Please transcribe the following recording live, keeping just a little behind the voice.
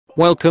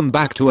Welcome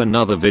back to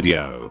another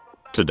video.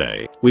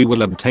 Today, we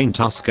will obtain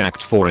Tusk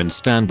Act 4 in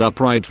Stand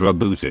Upright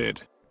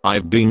Rebooted.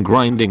 I've been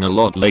grinding a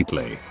lot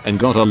lately and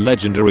got a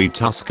legendary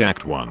Tusk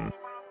Act 1.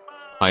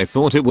 I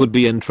thought it would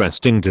be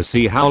interesting to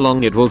see how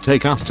long it will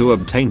take us to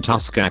obtain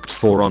Tusk Act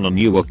 4 on a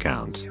new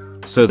account.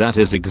 So that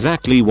is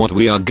exactly what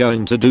we are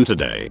going to do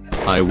today.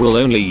 I will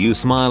only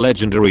use my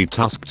legendary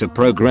Tusk to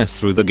progress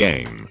through the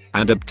game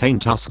and obtain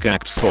Tusk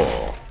Act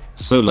 4.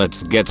 So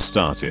let's get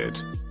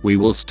started. We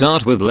will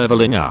start with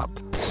leveling up.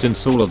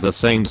 Since all of the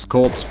Saints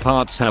Corpse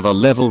parts have a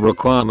level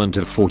requirement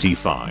of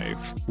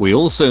 45, we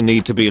also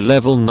need to be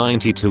level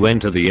 90 to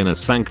enter the inner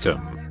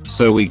sanctum,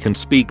 so we can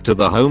speak to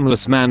the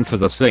homeless man for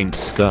the Saint's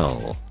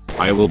skull.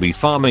 I will be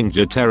farming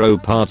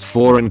Jotaro parts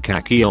 4 and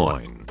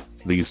Kakyoin.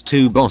 These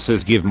two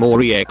bosses give more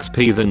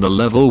EXP than the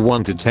level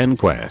 1 to 10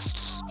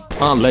 quests.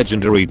 Our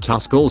legendary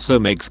Tusk also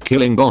makes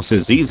killing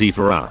bosses easy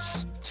for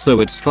us, so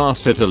it's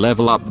faster to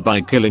level up by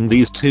killing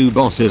these two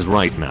bosses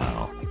right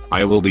now.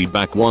 I will be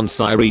back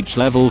once I reach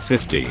level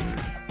 15.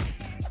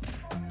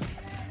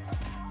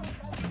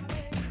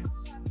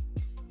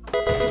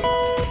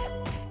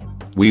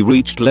 We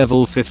reached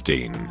level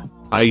 15.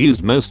 I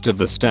used most of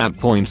the stat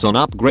points on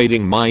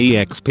upgrading my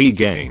EXP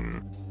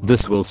gain.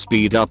 This will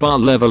speed up our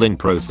leveling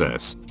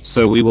process,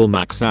 so we will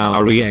max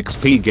our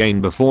EXP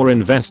gain before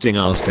investing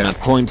our stat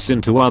points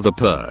into other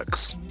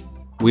perks.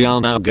 We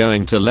are now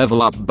going to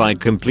level up by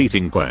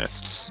completing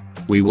quests.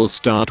 We will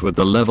start with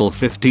the level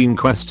 15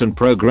 quest and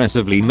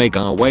progressively make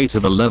our way to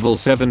the level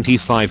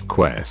 75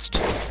 quest.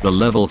 The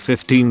level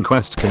 15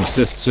 quest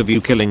consists of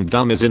you killing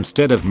dummies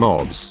instead of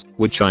mobs,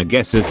 which I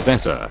guess is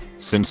better,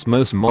 since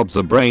most mobs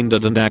are brain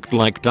dead and act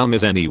like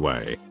dummies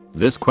anyway.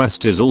 This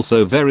quest is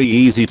also very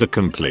easy to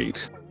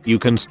complete. You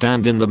can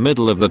stand in the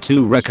middle of the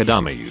two wrecker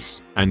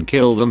dummies and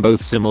kill them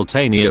both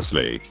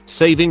simultaneously,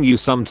 saving you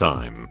some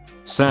time.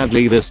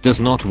 Sadly, this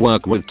does not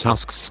work with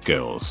Tusk's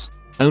skills.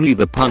 Only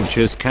the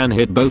punches can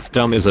hit both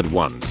dummies at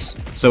once,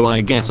 so I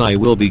guess I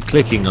will be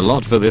clicking a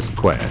lot for this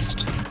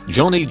quest.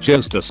 Johnny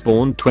Joestar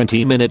spawned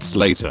 20 minutes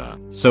later,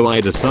 so I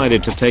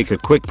decided to take a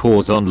quick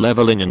pause on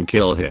leveling and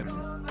kill him.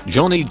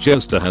 Johnny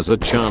Joestar has a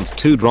chance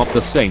to drop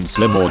the Saint's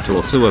limb or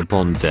torso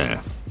upon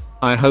death.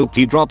 I hope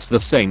he drops the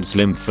Saint's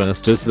limb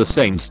first, as the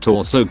Saint's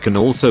torso can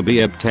also be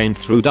obtained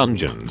through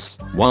dungeons,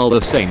 while the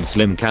Saint's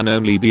limb can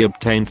only be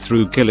obtained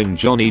through killing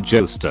Johnny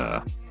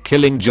Joestar.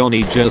 Killing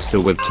Johnny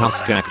Joestar with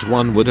Tusk Act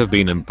 1 would have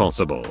been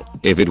impossible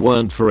if it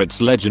weren't for its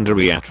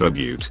legendary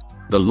attribute.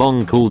 The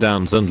long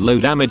cooldowns and low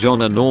damage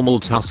on a normal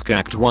Tusk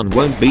Act 1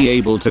 won't be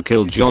able to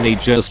kill Johnny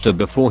Joestar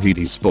before he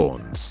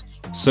despawns.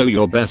 So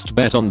your best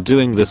bet on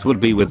doing this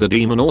would be with the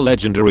demon or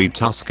legendary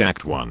Tusk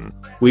Act 1.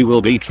 We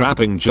will be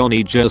trapping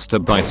Johnny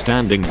Joestar by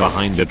standing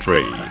behind a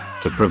tree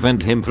to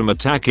prevent him from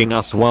attacking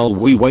us while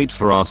we wait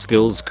for our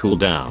skills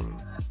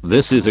cooldown.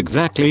 This is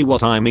exactly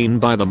what I mean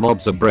by the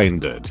mobs are brain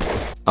dead.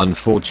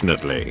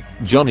 Unfortunately,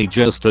 Johnny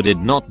Joestar did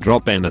not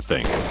drop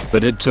anything,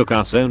 but it took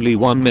us only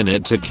 1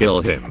 minute to kill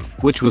him,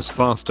 which was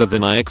faster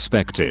than I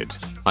expected.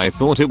 I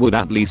thought it would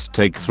at least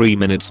take 3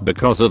 minutes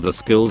because of the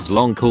skill's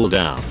long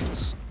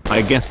cooldowns.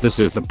 I guess this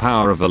is the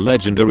power of a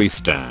legendary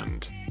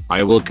stand.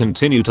 I will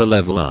continue to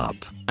level up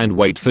and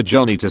wait for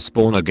Johnny to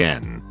spawn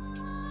again.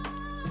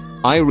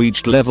 I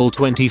reached level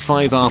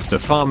 25 after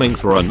farming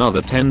for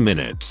another 10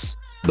 minutes.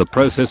 The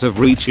process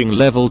of reaching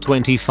level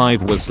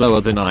 25 was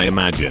slower than I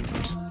imagined.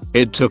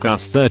 It took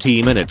us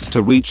 30 minutes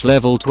to reach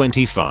level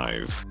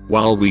 25,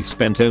 while we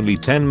spent only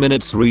 10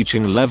 minutes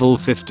reaching level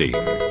 15.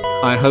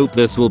 I hope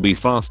this will be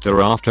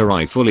faster after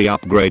I fully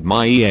upgrade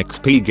my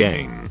EXP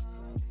gain.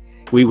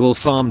 We will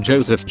farm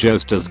Joseph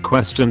Joestar's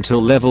quest until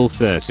level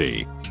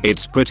 30.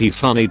 It's pretty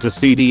funny to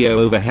see Dio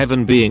over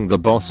Heaven being the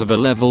boss of a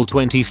level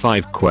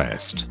 25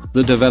 quest.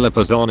 The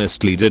developers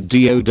honestly did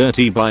Dio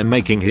dirty by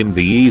making him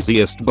the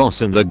easiest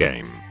boss in the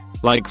game.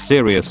 Like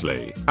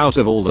seriously, out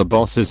of all the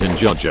bosses in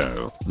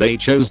JoJo, they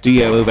chose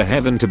Dio over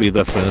Heaven to be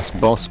the first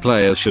boss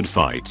players should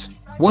fight.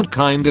 What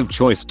kind of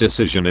choice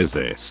decision is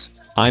this?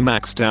 I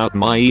maxed out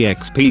my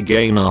EXP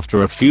gain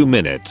after a few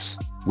minutes.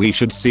 We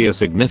should see a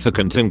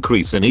significant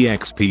increase in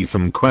EXP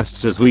from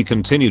quests as we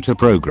continue to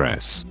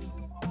progress.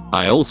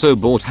 I also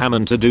bought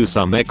Hammond to do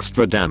some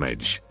extra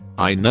damage.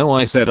 I know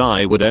I said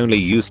I would only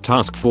use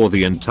Tusk for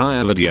the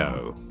entire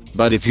video,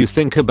 but if you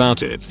think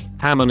about it,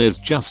 Hammond is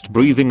just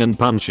breathing and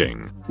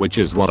punching, which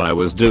is what I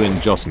was doing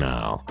just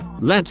now.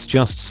 Let's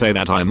just say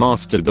that I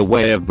mastered the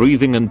way of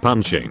breathing and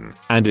punching,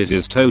 and it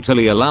is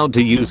totally allowed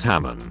to use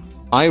Hammond.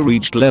 I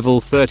reached level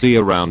 30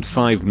 around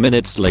 5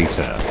 minutes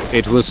later.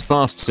 It was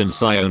fast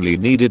since I only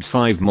needed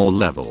 5 more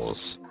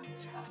levels.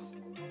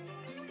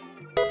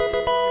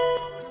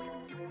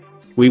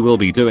 We will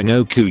be doing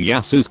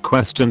Okuyasu's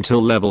quest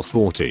until level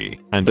 40,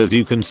 and as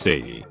you can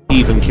see,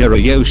 even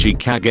Kirayoshi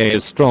Kage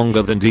is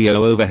stronger than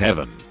Dio over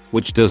Heaven,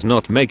 which does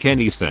not make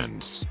any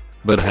sense.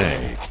 But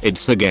hey,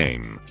 it's a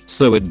game,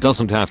 so it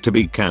doesn't have to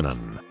be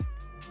canon.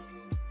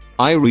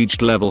 I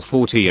reached level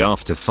 40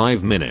 after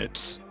 5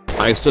 minutes.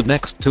 I stood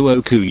next to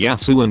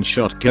Okuyasu and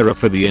shot Kira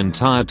for the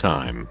entire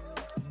time.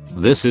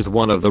 This is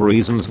one of the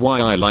reasons why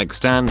I like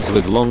stands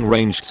with long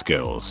range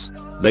skills.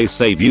 They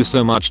save you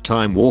so much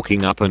time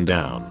walking up and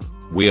down.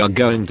 We are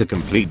going to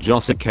complete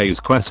Josuke's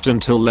quest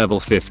until level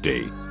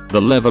 50.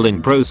 The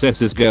leveling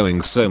process is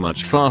going so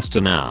much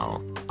faster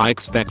now. I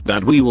expect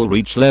that we will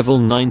reach level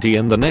 90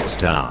 in the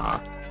next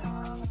hour.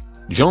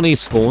 Johnny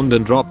spawned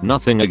and dropped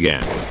nothing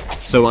again.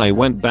 So I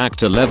went back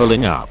to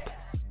leveling up.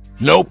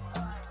 Nope.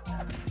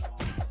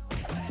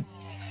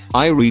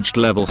 I reached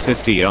level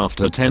 50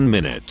 after 10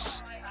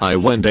 minutes. I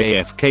went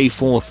AFK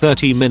for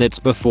 30 minutes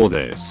before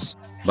this.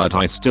 But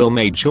I still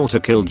made sure to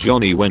kill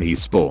Johnny when he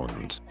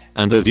spawned.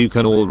 And as you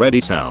can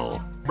already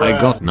tell, I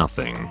got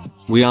nothing.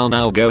 We are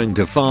now going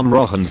to farm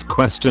Rohan's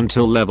quest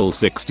until level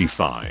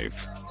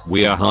 65.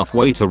 We are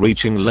halfway to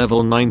reaching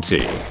level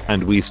 90,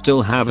 and we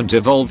still haven't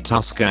evolved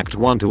Tusk Act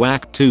 1 to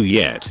Act 2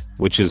 yet,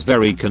 which is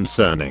very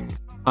concerning.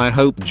 I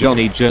hope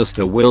Johnny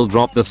Joestar will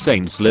drop the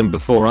Saint's Limb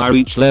before I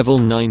reach level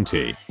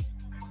 90.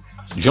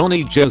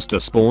 Johnny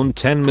Joestar spawned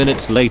 10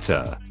 minutes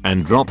later,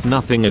 and dropped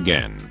nothing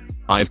again.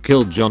 I've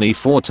killed Johnny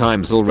 4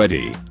 times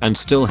already, and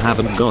still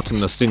haven't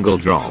gotten a single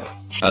drop.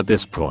 At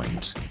this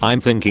point, I'm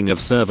thinking of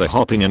server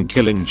hopping and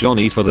killing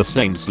Johnny for the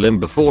Saint's Limb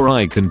before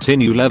I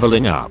continue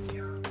leveling up.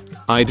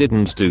 I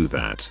didn't do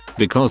that,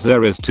 because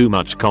there is too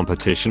much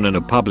competition in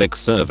a public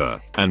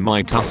server, and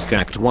my Tusk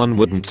Act 1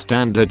 wouldn't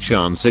stand a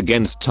chance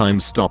against time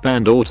stop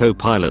and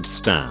autopilot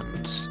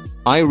stands.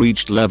 I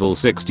reached level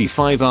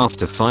 65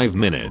 after 5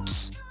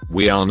 minutes.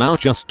 We are now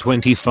just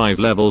 25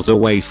 levels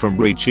away from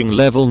reaching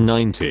level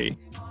 90.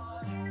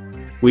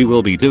 We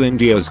will be doing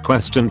Dio's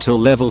quest until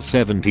level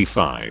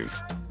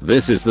 75.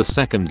 This is the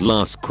second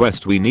last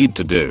quest we need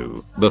to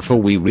do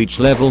before we reach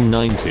level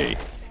 90.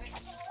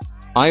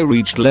 I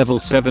reached level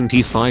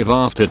 75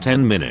 after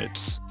 10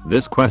 minutes.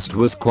 This quest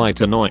was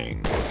quite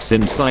annoying,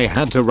 since I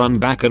had to run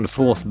back and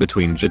forth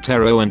between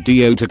Jotaro and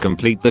Dio to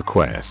complete the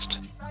quest.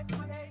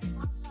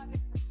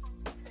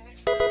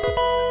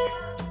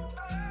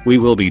 We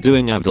will be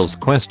doing Avdol's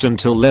quest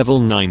until level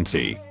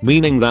 90,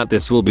 meaning that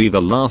this will be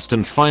the last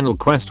and final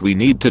quest we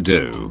need to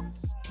do.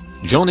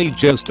 Johnny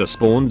Joestar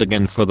spawned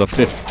again for the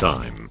 5th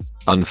time.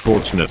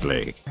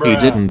 Unfortunately, he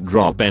didn't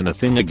drop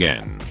anything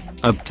again.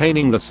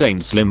 Obtaining the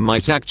Saint's Limb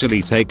might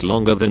actually take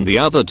longer than the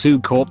other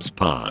 2 corpse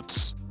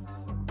parts.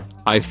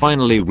 I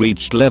finally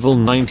reached level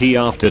 90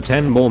 after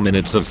 10 more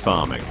minutes of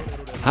farming.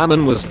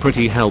 Hammond was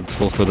pretty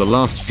helpful for the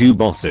last few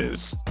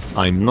bosses.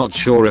 I'm not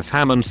sure if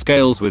Hammond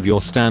scales with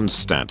your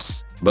stance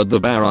stats, but the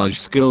barrage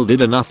skill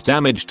did enough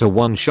damage to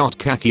one-shot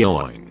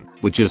Kakyoin,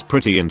 which is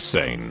pretty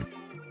insane.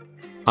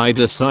 I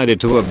decided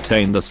to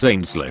obtain the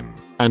Saint's Limb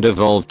and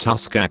evolve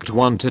Tusk Act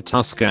 1 to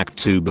Tusk Act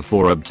 2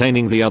 before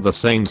obtaining the other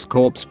Saint's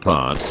corpse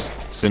parts,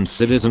 since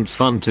it isn't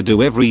fun to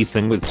do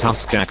everything with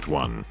Tusk Act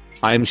 1.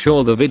 I'm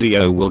sure the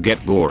video will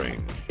get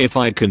boring if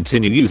I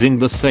continue using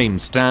the same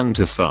stand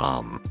to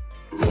farm.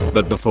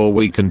 But before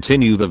we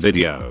continue the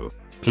video,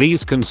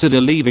 please consider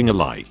leaving a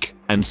like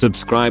and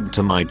subscribe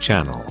to my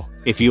channel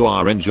if you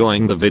are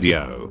enjoying the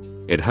video.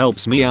 It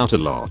helps me out a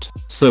lot,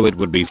 so it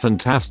would be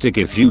fantastic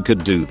if you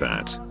could do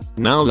that.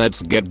 Now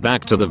let's get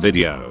back to the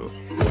video.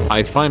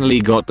 I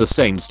finally got the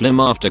Saint's Limb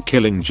after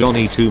killing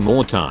Johnny 2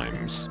 more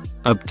times.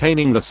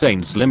 Obtaining the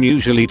Saint's Limb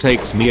usually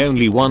takes me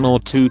only 1 or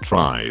 2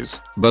 tries,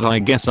 but I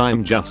guess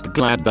I'm just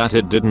glad that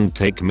it didn't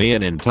take me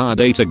an entire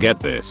day to get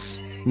this.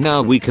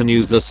 Now we can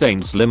use the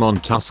Saint's Limb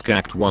on Tusk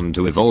Act 1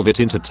 to evolve it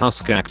into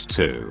Tusk Act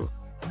 2.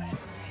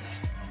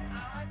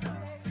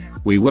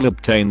 We will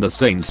obtain the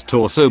Saint's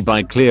Torso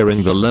by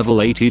clearing the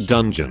level 80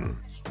 dungeon.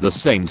 The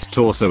Saint's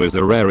Torso is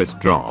the rarest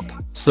drop,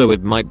 so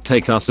it might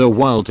take us a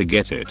while to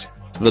get it.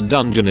 The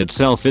dungeon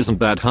itself isn't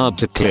that hard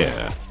to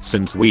clear,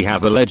 since we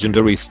have a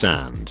legendary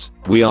stand.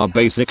 We are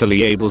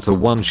basically able to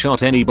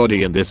one-shot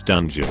anybody in this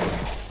dungeon.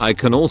 I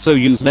can also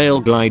use Nail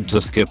Glide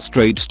to skip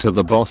straight to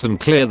the boss and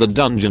clear the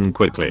dungeon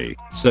quickly,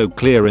 so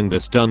clearing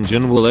this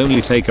dungeon will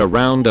only take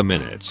around a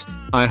minute.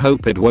 I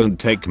hope it won't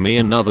take me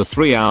another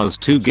 3 hours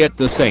to get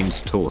the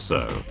Saint's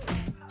Torso.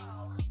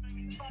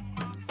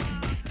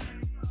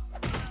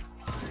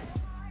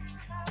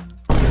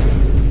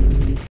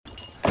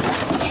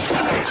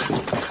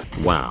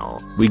 Wow,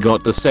 we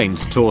got the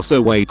Saint's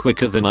Torso way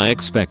quicker than I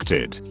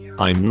expected.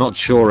 I'm not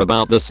sure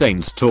about the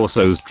Saint's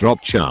Torso's drop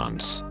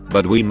chance,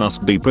 but we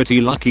must be pretty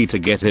lucky to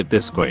get it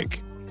this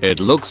quick. It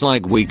looks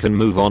like we can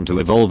move on to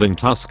evolving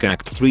Tusk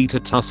Act 3 to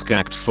Tusk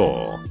Act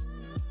 4.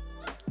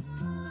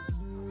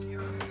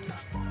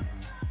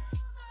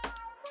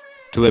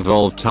 To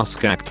evolve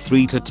Tusk Act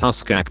 3 to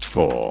Tusk Act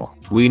 4,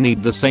 we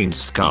need the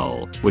Saint's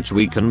Skull, which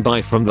we can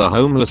buy from the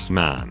homeless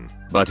man.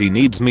 But he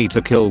needs me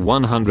to kill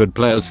 100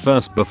 players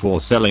first before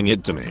selling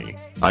it to me.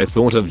 I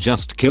thought of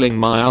just killing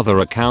my other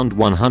account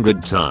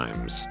 100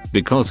 times,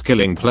 because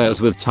killing players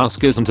with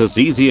Tusk isn't as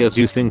easy as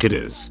you think it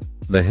is.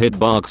 The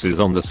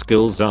hitboxes on the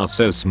skills are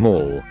so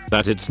small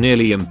that it's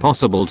nearly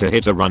impossible to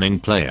hit a running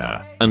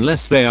player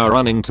unless they are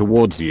running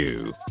towards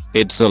you.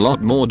 It's a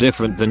lot more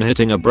different than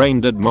hitting a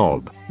brain-dead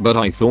mob, but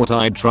I thought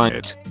I'd try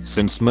it,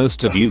 since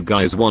most of you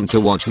guys want to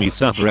watch me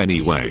suffer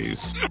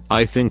anyways.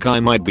 I think I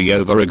might be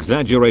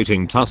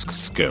over-exaggerating Tusk's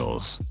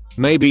skills,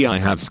 Maybe I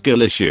have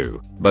skill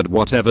issue, but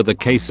whatever the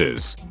case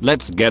is,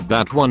 let's get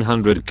that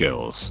 100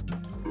 kills.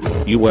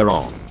 You were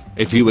wrong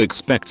if you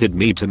expected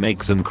me to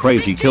make some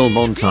crazy kill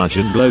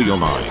montage and blow your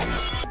mind.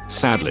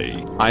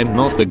 Sadly, I'm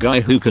not the guy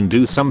who can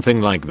do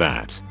something like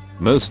that.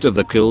 Most of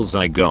the kills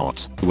I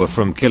got were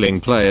from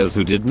killing players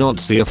who did not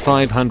see a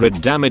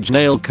 500 damage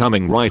nail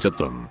coming right at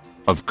them.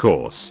 Of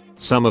course,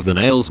 some of the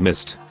nails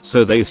missed,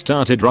 so they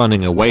started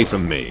running away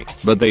from me,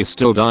 but they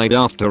still died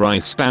after I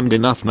spammed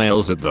enough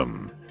nails at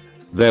them.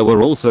 There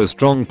were also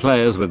strong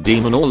players with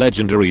demon or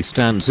legendary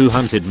stands who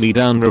hunted me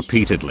down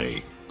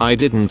repeatedly. I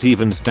didn't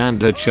even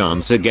stand a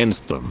chance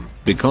against them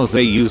because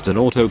they used an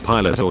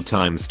autopilot or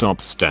time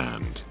stop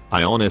stand.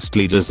 I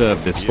honestly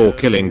deserve this for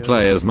killing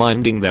players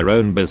minding their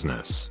own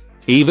business.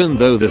 Even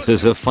though this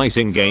is a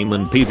fighting game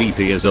and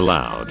PvP is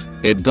allowed,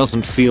 it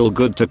doesn't feel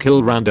good to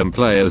kill random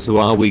players who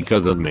are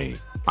weaker than me.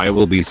 I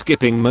will be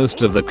skipping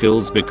most of the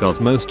kills because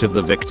most of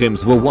the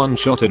victims were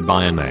one-shotted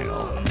by a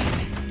nail.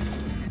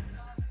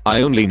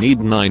 I only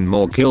need 9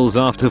 more kills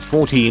after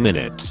 40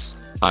 minutes.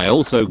 I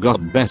also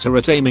got better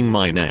at aiming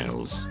my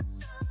nails.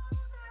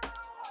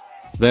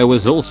 There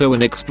was also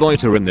an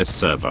exploiter in this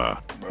server.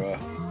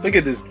 Bruh, look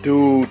at this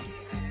dude.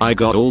 I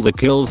got all the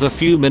kills a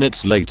few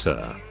minutes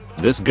later.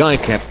 This guy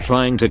kept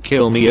trying to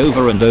kill me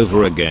over and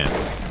over again,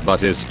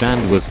 but his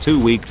stand was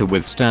too weak to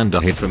withstand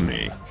a hit from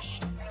me.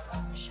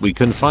 We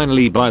can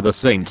finally buy the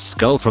Saint's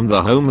Skull from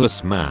the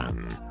homeless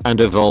man and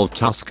evolve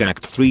Tusk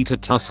Act 3 to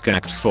Tusk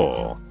Act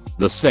 4.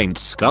 The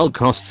Saint's Skull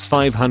costs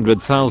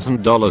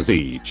 $500,000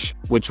 each,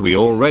 which we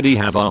already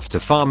have after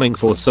farming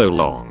for so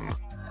long.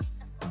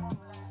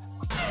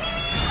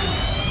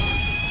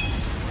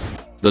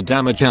 The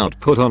damage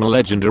output on a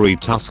legendary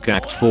Tusk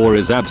Act 4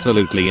 is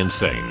absolutely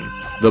insane.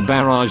 The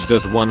barrage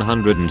does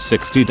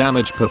 160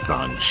 damage per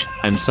punch,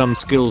 and some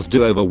skills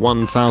do over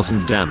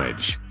 1000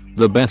 damage.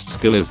 The best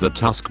skill is the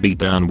Tusk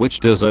Beatdown, which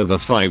does over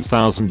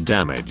 5000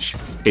 damage.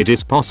 It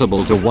is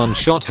possible to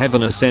one-shot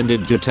Heaven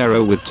Ascended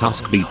Jotaro with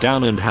Tusk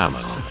Beatdown and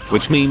Hammer,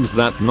 which means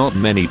that not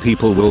many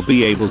people will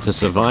be able to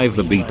survive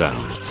the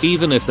beatdown,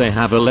 even if they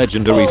have a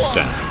legendary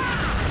stand.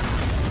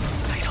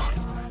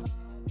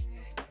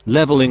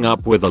 Leveling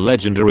up with a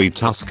legendary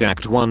Tusk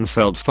Act 1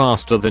 felt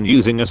faster than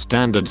using a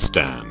standard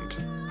stand.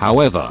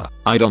 However,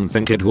 I don't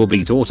think it will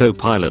beat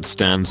autopilot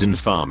stands in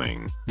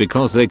farming,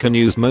 because they can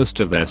use most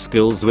of their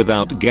skills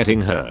without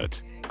getting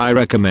hurt. I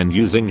recommend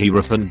using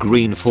Hierophant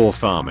Green for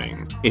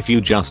farming if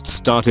you just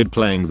started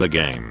playing the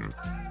game.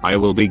 I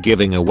will be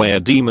giving away a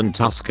Demon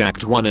Tusk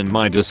Act 1 in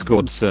my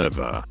Discord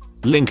server.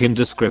 Link in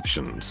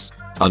descriptions.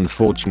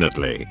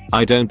 Unfortunately,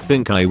 I don't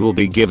think I will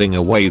be giving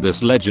away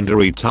this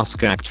legendary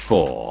Tusk Act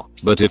 4,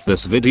 but if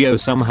this video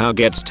somehow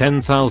gets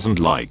 10,000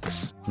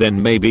 likes,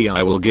 then maybe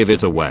I will give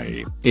it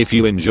away. If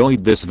you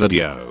enjoyed this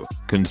video,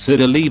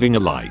 consider leaving a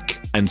like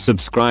and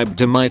subscribe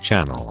to my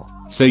channel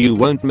so you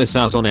won't miss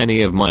out on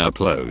any of my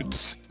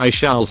uploads. I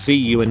shall see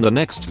you in the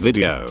next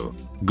video.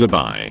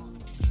 Goodbye.